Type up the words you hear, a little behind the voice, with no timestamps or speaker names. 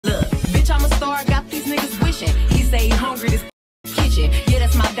I'm a star, I got these niggas wishing. He say he hungry, this kitchen. Yeah,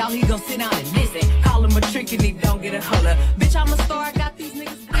 that's my dog, he gon' sit down and listen. Call him a trick and he don't get a holler. Bitch, I'm a star, I got these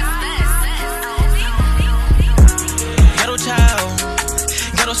niggas. Ghetto child,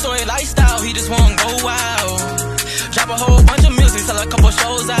 ghetto story lifestyle, he just won't go wild. Drop a whole bunch of music, sell a couple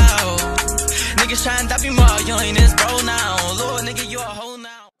shows out. Niggas trying to be more, you ain't this bro now. Lord, nigga, you a hoe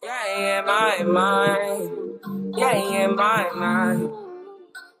now. Yeah, in my mind. Yeah, in my mind.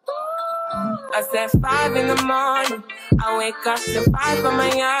 I said 5 in the morning. I wake up to 5 on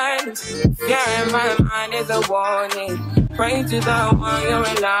my yard. Yeah, in my mind is a warning. Pray to the one you're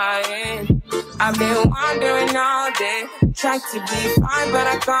relying. I've been wandering all day. Try to be fine, but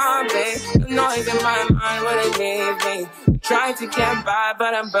I can't be. The noise in my mind wouldn't leave me. Try to get by,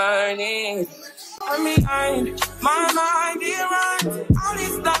 but I'm burning. I'm behind my mind, it runs. All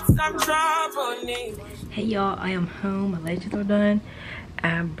these thoughts I'm troubling. Hey y'all, I am home. My lashes are done.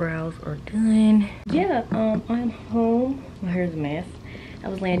 Eyebrows are done. Yeah, I'm home. My hair's a mess. I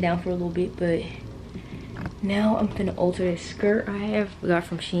was laying down for a little bit, but now I'm gonna alter this skirt I got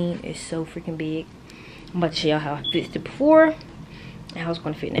from Shein. It's so freaking big. I'm about to show y'all how I fixed it before and how it's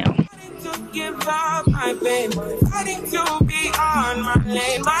gonna fit now. To give up my pain, fighting to be on my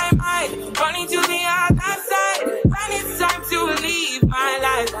lane, my mind, running to the other side. When it's time to leave my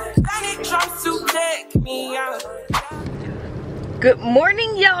life, then it tries to take me out. Good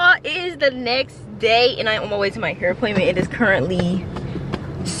morning, y'all. It is the next day and I'm on my way to my hair appointment. It is currently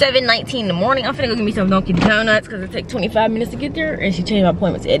 7:19 in the morning. I'm finna go get me some Dunkin' Donuts because it takes 25 minutes to get there, and she changed my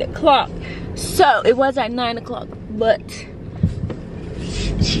appointment to 8 o'clock. So it was at 9 o'clock, but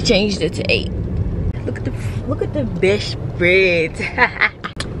she changed it to 8. Look at the best bread.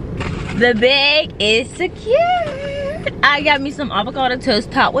 The bag is secure. I got me some avocado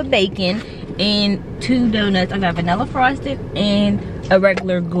toast topped with bacon and 2 donuts. I got vanilla frosted and a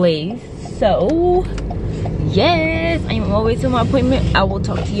regular glaze. So yes, I am on my way to my appointment. I will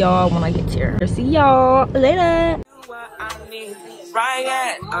talk to y'all when I get there. See y'all later. Right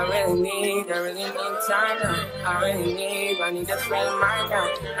at, I really need time now. I need to spend my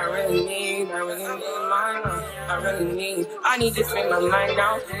time. I really need my now. I need to spend my mind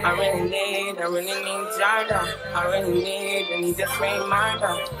now. I really need time now. I need to spend my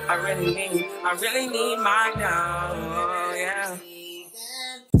now. I really need my now. Oh, yeah.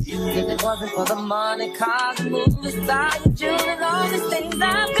 If it wasn't for the money, cars, movies, style, jewelry, and all these things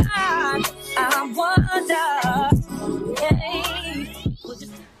I've got, I wonder, yeah.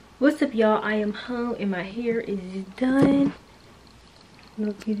 What's up, y'all? I am home and my hair is done.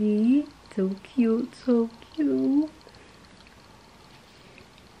 Look at it. So cute, so cute.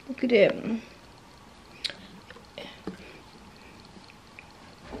 Look at it.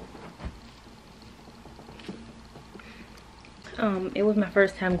 It was my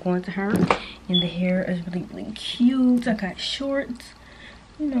first time going to her, and the hair is really cute. I got shorts,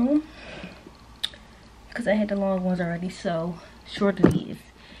 you know, because I had the long ones already, so short it is.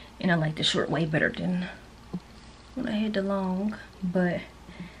 And I like the short way better than when I had the long. But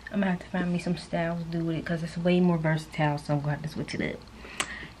I'm gonna have to find me some styles to do with it because it's way more versatile, so I'm gonna have to switch it up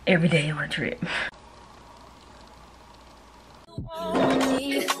every day on a trip.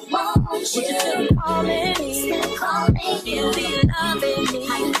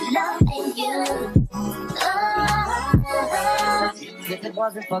 If it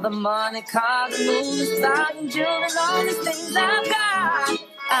wasn't for the money, cars, movies, style, and jewelry, and all these things I've got,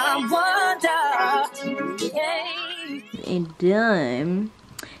 I wonder, yeah. And done.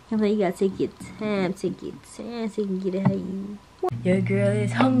 And then you gotta take your time, so you can get it how you want. Your girl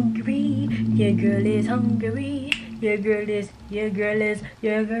is hungry. Your girl is hungry. Your girl is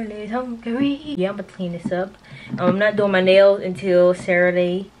hungry. Yeah, I'm gonna clean this up. I'm not doing my nails until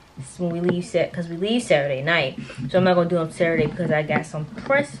Saturday. When we leave because we leave Saturday night, so I'm not gonna do them Saturday because I got some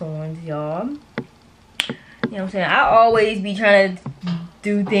press-ons, y'all. You know what I'm saying? I always be trying to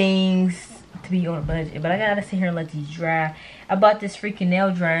do things to be on a budget, but I gotta sit here and let these dry. I bought this freaking nail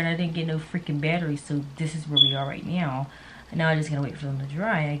dryer and I didn't get no freaking battery, so this is where we are right now. And now I just gotta wait for them to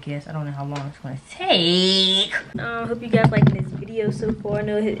dry, I guess. I don't know how long it's gonna take. Hope you guys like this video so far. I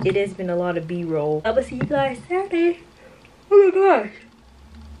know it has been a lot of B-roll. I will see you guys Saturday. Oh my gosh.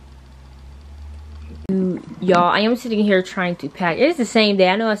 Y'all, I am sitting here trying to pack. It's the same day.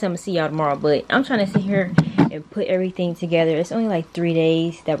 I know I said I'm gonna see y'all tomorrow, but I'm trying to sit here and put everything together. It's only like 3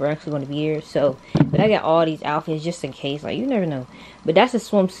 days that we're actually going to be here, so but I got all these outfits just in case, like you never know. But that's a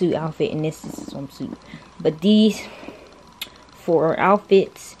swimsuit outfit and this is a swimsuit, but these 4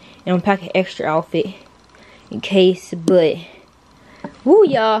 outfits, and I'm packing extra outfit in case. But woo,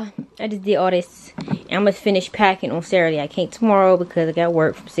 y'all, I just did all this I'm gonna finish packing on Saturday. I can't tomorrow because I got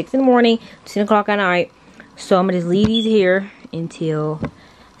work from 6 in the morning to 10 o'clock at night. So I'm gonna just leave these here until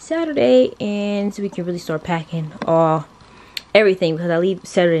Saturday, and so we can really start packing everything, because I leave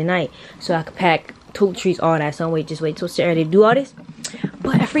Saturday night so I can pack toiletries, all that. So I'm just wait till Saturday to do all this.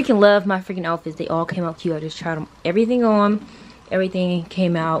 But I freaking love my freaking outfits. They all came out cute. I just tried them everything on. Everything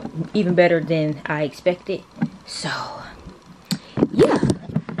came out even better than I expected. So yeah,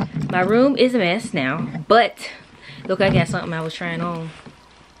 my room is a mess now, but look, I got something I was trying on.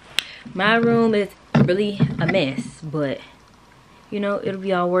 My room is really a mess, but you know, it'll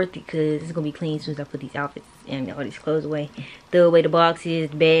be all worth it because it's gonna be clean as soon as I put these outfits and all these clothes away. Throw away the boxes,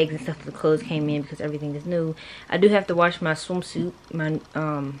 bags, and stuff that the clothes came in because everything is new. I do have to wash my swimsuit, my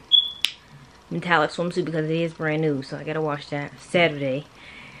metallic swimsuit, because it is brand new. So I gotta wash that Saturday.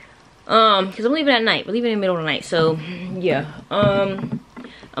 Because I'm leaving at night. We're leaving in the middle of the night. So yeah. I'm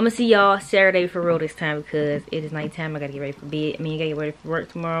gonna see y'all Saturday for real this time because it is nighttime. I gotta get ready for bed. I mean, I gotta get ready for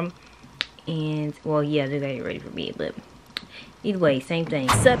work tomorrow. And well, yeah, I do gotta get ready for bed, but either way, same thing.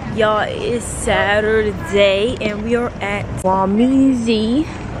 What's up, y'all? It's Saturday and we are at Wamizi.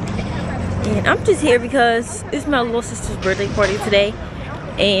 And I'm just here because it's my little sister's birthday party today.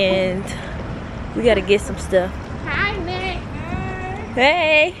 And we gotta get some stuff. Hi, Nick.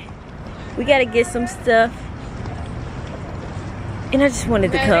 Hey! We gotta get some stuff. And I just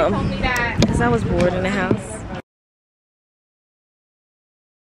wanted to come because I was bored in the house.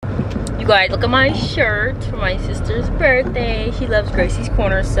 You guys, look at my shirt for my sister's birthday. She loves Gracie's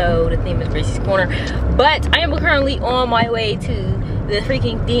Corner, so the theme is Gracie's Corner. But I am currently on my way to the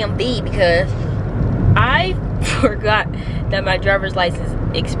freaking DMV because I forgot that my driver's license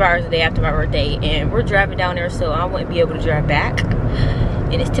expires the day after my birthday, and we're driving down there, so I wouldn't be able to drive back.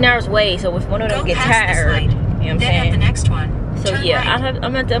 And it's 10 hours away, so if one of them get tired, you know what I'm saying? The next one. So yeah,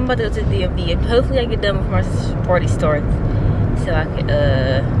 I'm about to go to the DMV, and hopefully I get done before my sister's party starts, so I can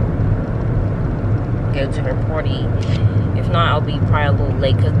go to her party. If not, I'll be probably a little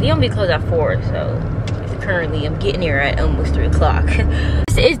late because DMV closed at 4, so currently I'm getting here at almost 3 o'clock.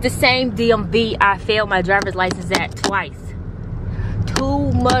 This is the same DMV I failed my driver's license at twice.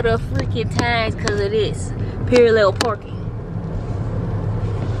 2 mother freaking times because of this parallel parking.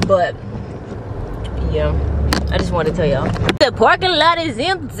 But yeah, I just wanted to tell y'all the parking lot is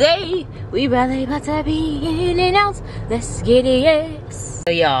empty. We really about to be in and out. Let's get it, yes.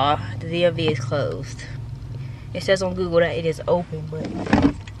 So y'all, the DMV is closed. It says on Google that it is open, but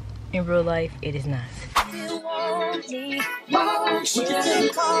in real life it is not.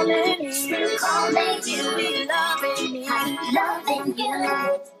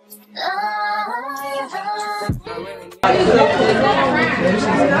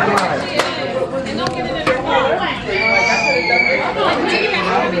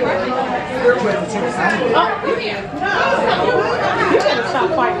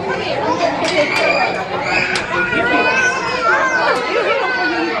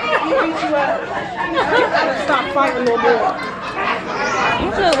 Stop fighting no more.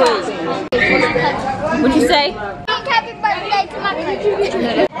 What'd you say? Happy birthday to my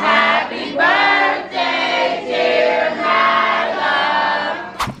cousin. Happy birthday, dear my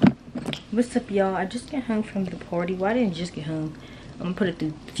love. What's up, y'all? I just got home from the party. Well, I didn't just get home. I'm gonna put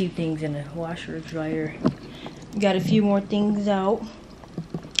a few things in the washer or dryer. Got a few more things out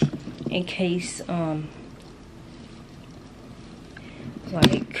in case,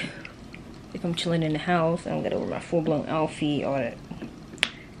 like, if I'm chilling in the house, I'm gonna wear my full-blown outfit, all that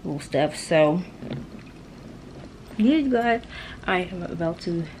little stuff. So yeah, you guys, I am about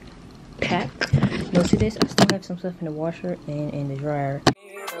to pack. Most of this, I still have some stuff in the washer and in the dryer.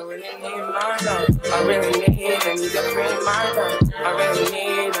 I really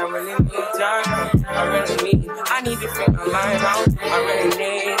need to fit my mind out.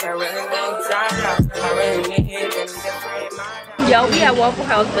 Yo, we at Waffle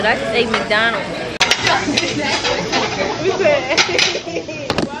House, but I just ate McDonald's.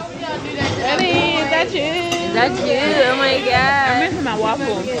 Eddie, is that you? Is that you? Oh my god. I'm missing my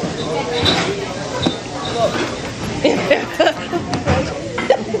waffle.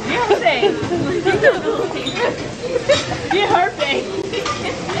 Get her face.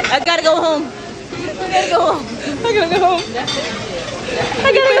 I gotta go home. I gotta go home. I gotta go home.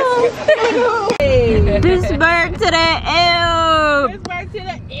 I gotta go home. Pittsburgh to the L. Pittsburgh to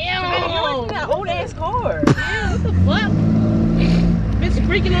the L. You're in that old ass car. Yeah, what the fuck? Bitch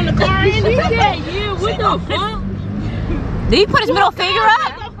freaking on the car end. Yeah, what the fuck? Did he put his middle finger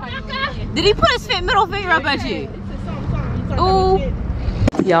up? Did he put his middle finger up at you? Ooh.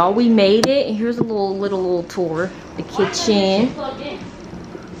 Y'all, we made it. And here's a little tour. The kitchen.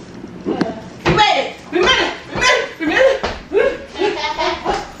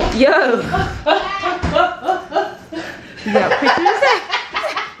 Yo. You got pictures?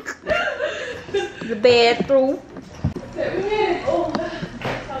 The bathroom.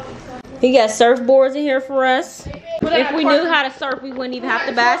 He got surfboards in here for us. If we knew how to surf, we wouldn't even have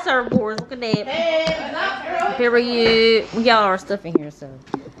to buy surfboards. Look at that. Period. We got all our stuff in here, so.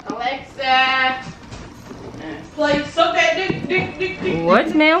 Alexa, play suck that dick.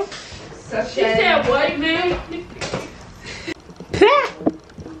 What, ma'am? She said what, man?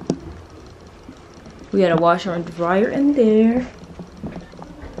 We got a washer and dryer in there.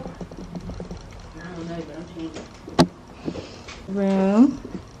 I don't know, but I'm changing. Room.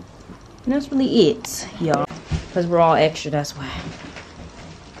 And that's really it, y'all. Because we're all extra, that's why.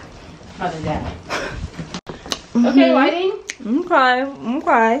 How's that? Okay, lighting.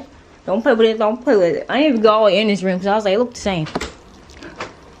 Okay. Don't play with it, don't play with it. I didn't even go all in this room because I was like, it looked the same.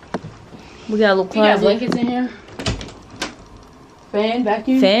 We got a little closet. You got blankets in here. Fan,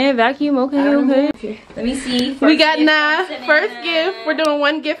 vacuum. Fan, vacuum, okay. Let me see. We got Nah. First gift. We're doing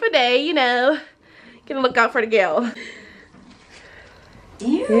one gift a day, you know. Gonna look out for the girl.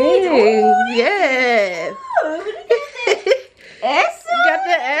 Hey, yes. S. Got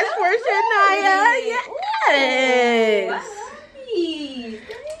the S for Shania. Yes.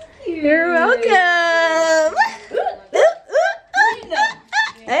 You're welcome.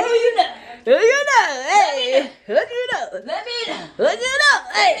 Hey, who you know? Who you know? Hey, who you know? Let me know. Who you know?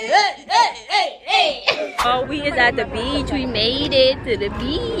 Hey. Oh, we is at the beach. We made it to the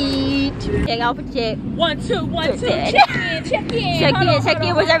beach. Check out for check. 1, 2, 1, 2. Check in. Check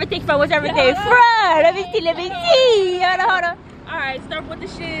in. Where's everything from? Let me see. Hold on. Alright, start with the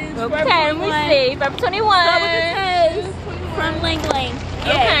shoes. Okay, let me see. Forever 21. Start with the toes. From Ling Ling.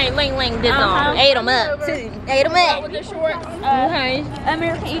 Okay, Ling did on. Ate them up. Start with the shorts. Okay.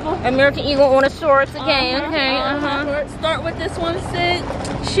 American Eagle. American Eagle on the shorts again. Okay. Start with this one, Sid.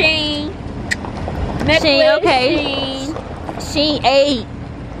 Sheen. Sheen. Okay. Sheen 8.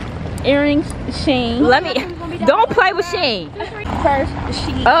 Earrings. Sheen. Let me. Don't play with Sheen. First,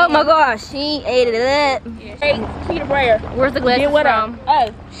 Sheen. Oh my gosh, Sheen ate it up. Hey, Peter Breyer. Where's the glasses Get with from? her.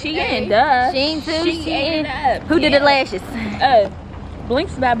 Oh, Shein. Duh. Sheen too. She ate it up. Who did the lashes? Oh,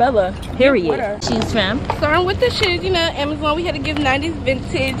 Blinks by Bella. Period. She's fam. Starting with the shoes, you know, Amazon, we had to give 90s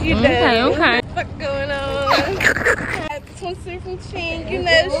vintage, you know. Okay. What's going on? Swimsuit from Sheen, you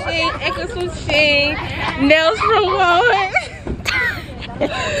know, Sheen, ankles from Sheen, nails from Walmart.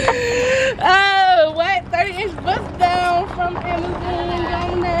 Oh, what? 30-inch bust down from Amazon,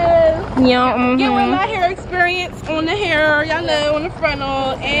 y'all know. Yeah. Get with my hair experience on the hair, y'all know, on the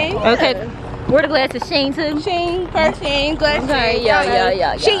frontal, and Okay. Where the glasses? Sheen too? Sheen, Sheen, glass Okay, Sheen,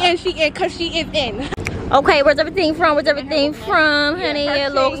 yeah. She in, cause she is in. Okay, where's everything from? Honey?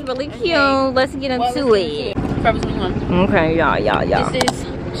 It looks really cute. Let's get into it. Forever 21. Okay, yeah. This is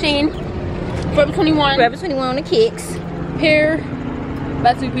Sheen. Forever 21. Forever 21 on the kicks. Hair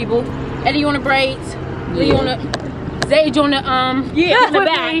by 2 people. Eddie on the braids. Lee on the Zage on the on the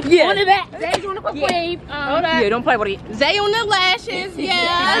back. Yeah. On the back. Zage on the wave. Yeah, don't play with it. Zay on the lashes,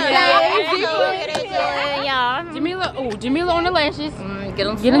 yeah. Jamila. Oh, Jamila on the lashes. Get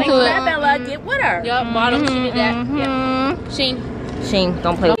into Get into it. Bella, get with her. Yup, bottom. She did that. Yep. Sheen. Sheen,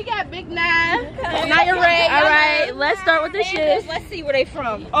 don't play with We got Big Nine. Now you're ready. All right, let's start with the shoes. Let's see where they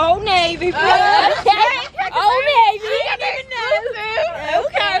from. Old Navy. Old Navy.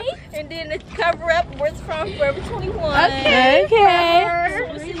 Okay. And then the cover up where it's from, Forever 21. Okay.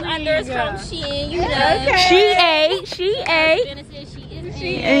 This is under it's from Shein, you know. Okay. She ate. She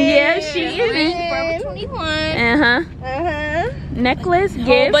is. Forever 21. Necklace. Whole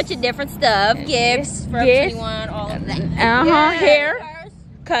Gifts. bunch of different stuff. Gifts. Forever 21. All of that. Hair.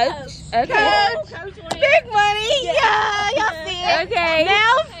 Coach. Okay. Big money. Yeah, y'all see it. Okay.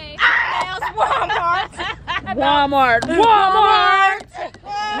 Nails. Walmart.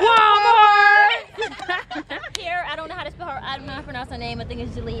 Here, I don't know how to spell her. I don't know how to pronounce her name. I think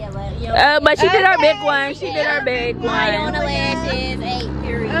it's Julia. But she did her big one. She did her big On one. the lashes. 8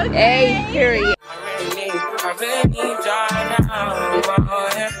 period. A period. I really need joy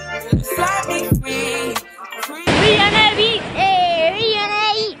now. Slide me free.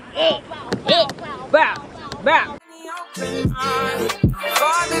 Bow.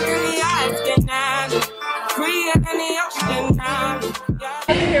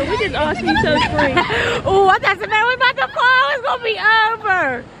 Here, we just all see so free. Oh, I thought somebody was about to fall. It's gonna be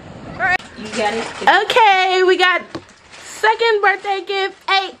over. You got it. Okay, we got second birthday gift.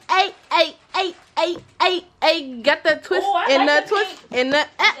 Hey. Got the twist and the twist and the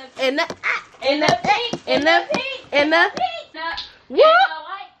and the and the and the and the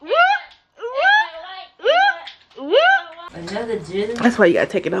Another the jittery. That's why you gotta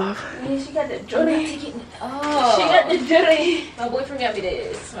take it off. Yeah, she got the jittery. Oh. She got the jittery. My boyfriend got me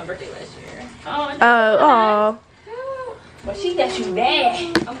this. My birthday last year. Oh. Oh. Well, she got you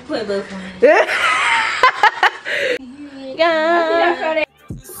bad. I'm putting both one. Yeah.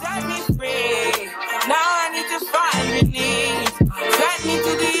 Set me free. Now I need to find release. Set me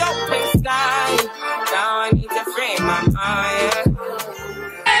to the open sky. Now I need to free my mind.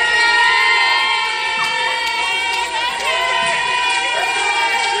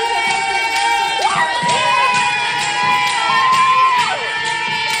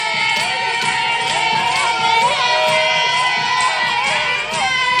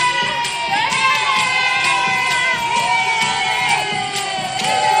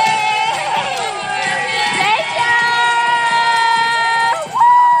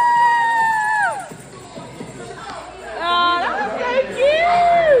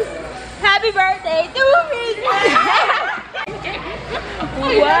 Happy birthday to me!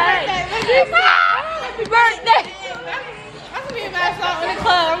 What? Happy birthday! I'm gonna be in my song in the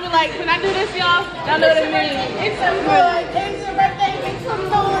club. I'm gonna like, can I do this, y'all? Y'all know what I mean. It's some good. It's your birthday. Make some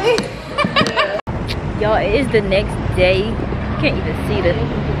noise. Y'all, it is the next day. You can't even see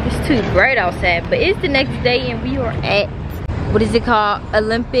it's too bright outside, but it's the next day and we are at, what is it called?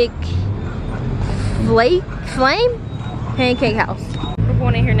 Olympic Flame Pancake House. We're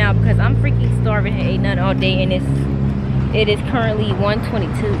going in here now because I'm freaking starving and ate nothing all day, and it is currently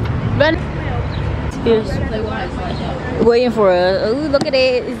 1:22. Waiting for us. Ooh, look at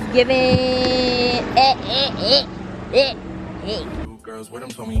it. It's giving. Girls with him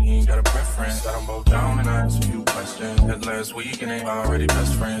told me he ain't got a preference. Got them both down and I asked a few questions. That last week and they already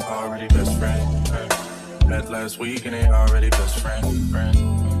best friends. Already best friends. That last week and they already best friends.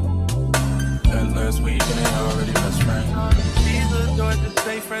 That last week and they already best friends. Just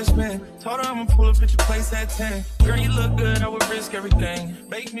stay freshman. Told her I'm gonna pull up at your place at 10. Girl, you look good, I would risk everything.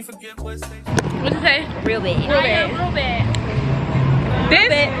 Make me forget what's safe. What'd you say? Real bad. Real bad. Real bad. This?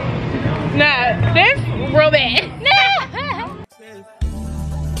 Nah, this real bad.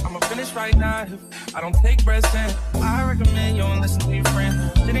 I'ma finish right now if I don't take breaths in. I recommend you don't listen to your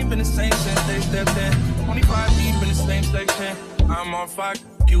friend. It ain't been the same since they stepped in. 25 deep in the same section. I'm on fire,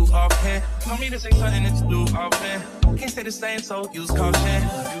 you off hand. Tell me this ain't something that you do often. Can't stay the same, so use caution.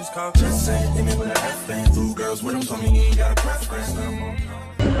 Use caution. Just say, hit me with an F thing. Two girls with him told me he ain't got a preference.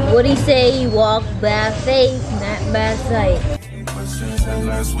 What'd he say? He walked by faith, not by sight. Questions that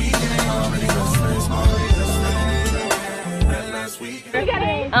last week and they already best friends. That last week.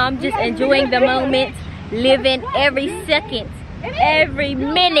 I'm just enjoying the moment, living every second, every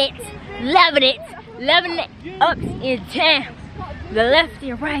minute, loving it up and down, the left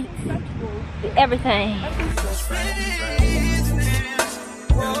and right, everything.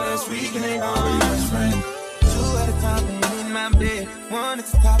 Last week and they already best friends. Two at a time and in my bed. One at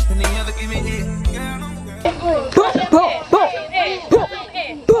the top and the other give me head.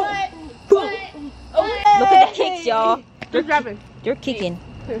 Look at the kicks, y'all. They're kicking.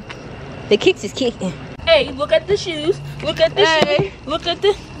 The kicks is kicking. Hey, look at the shoes. Look at the shoes. Look at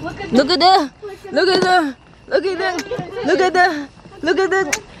the. Look at the. Look at the. Look at the. Look at the. Look at the.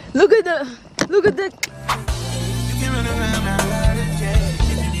 Look at the. Look at the.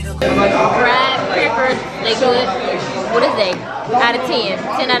 Fried peppers, they good. What is they? Out of 10.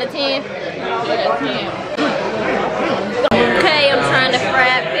 10 out of 10? Okay, I'm trying the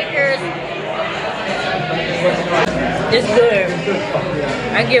fried peppers. It's good.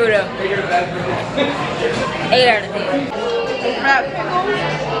 I give it a 8 out of 10.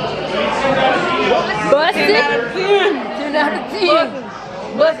 Busted. 10 out of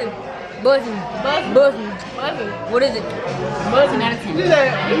 10. Busted. Buzzing. What is it? Buzzing out of 10.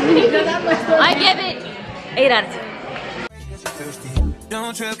 I give it 8 out of 10.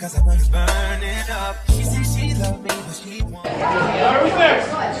 Don't trip cause I was burning up. She said she loved me, but she won't. Who's next?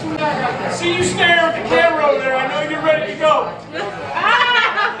 See you staring at the camera over there. I know you're ready to go.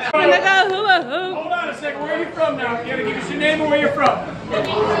 Hold on a second. Where are you from now? You gotta give us your name and where you're from. And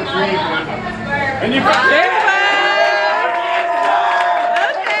you're from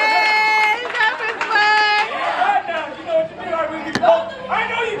I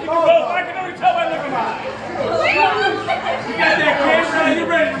know you can do both. I can already tell by looking at my eyes. You got that camera, you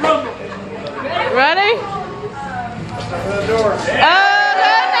ready to rumble. Ready? The door.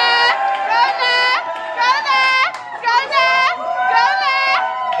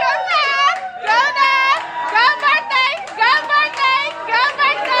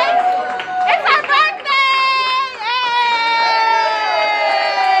 It's our birthday!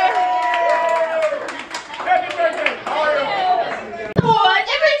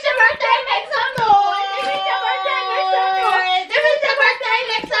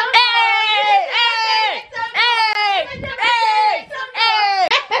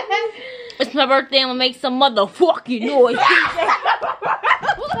 my birthday, I'm gonna make some motherfucking noise. Bro,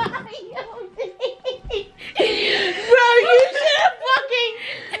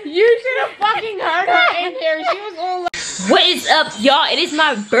 you should have fucking heard her in there. She was all like, what is up, y'all? It is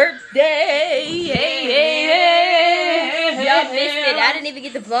my birthday. Y'all missed it. I didn't even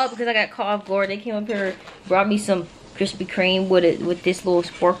get the vlog because I got caught off guard. They came up here, brought me some Krispy Kreme with this little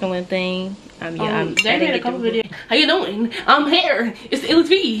sparkling thing. they made a couple videos. How you doing? I'm here. It's the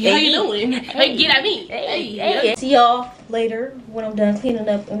LTV. How you doing? Hey, get at me. Hey. See y'all later when I'm done cleaning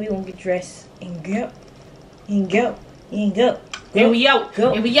up and we gonna get dressed and go. And we out.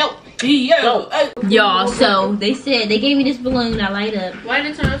 Y'all, so they said they gave me this balloon I light up. Why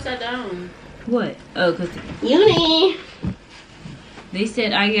did it turn upside down? What? Oh, cause Uni. they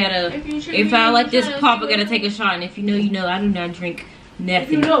said I gotta. If I let this pop, I gotta take a shot. And if you know, you know. I do not drink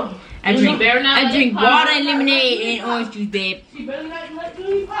nothing. You know. I drink water and lemonade and orange juice, babe. She better not let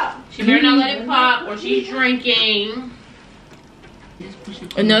it pop. She better not let it pop, or she's drinking.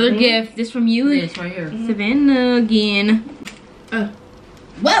 Another gift. This from you. This right here. Savannah again. Whoa!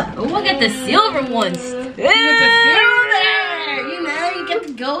 Oh, I got the silver ones. You know, you get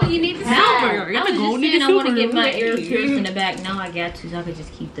the gold, you need the silver. I was just saying I want to get my ear pierced in the back. Now I got to, so I could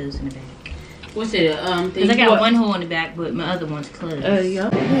just keep those in the back. What's it? Because I got one hole in the back, but my other one's closed. Yeah.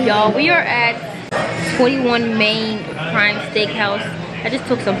 Y'all, we are at 21 Main Prime Steakhouse. I just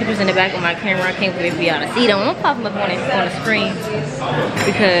took some pictures in the back with my camera. I can't wait for y'all to see them. I'm gonna pop them up on the screen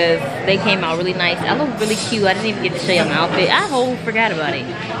because they came out really nice. I look really cute. I didn't even get to show y'all my outfit. I wholly forgot about it.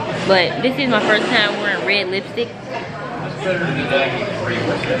 But this is my first time wearing red lipstick.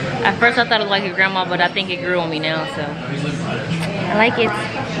 At first I thought it was like a grandma, but I think it grew on me now, so I like it.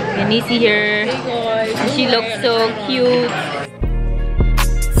 Your niecey here. She looks so cute.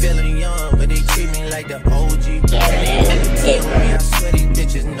 Feeling young, but they treat me like the OG. I swear these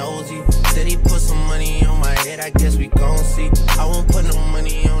bitches nosy. Said he put some money on my head, I guess we gon' see. I won't put no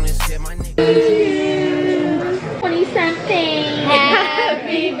money on his head, my nigga. 20-something.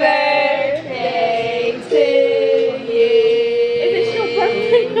 Happy birthday to you. If it's your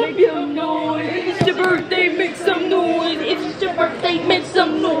birthday, make some noise. If it's your birthday, make some noise. If it's your birthday, make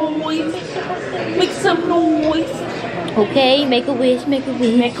some noise. Make some noise. Okay, make a wish, make a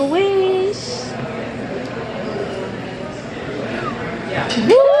wish. Make a wish.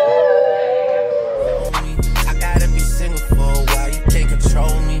 Woo! I gotta be single for a while, you can't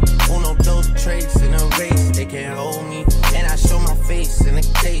control me. Uno those traits in a race, they can't hold me. And I show my face in a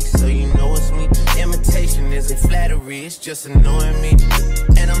case, so you know it's me. Imitation isn't flattery, it's just annoying me.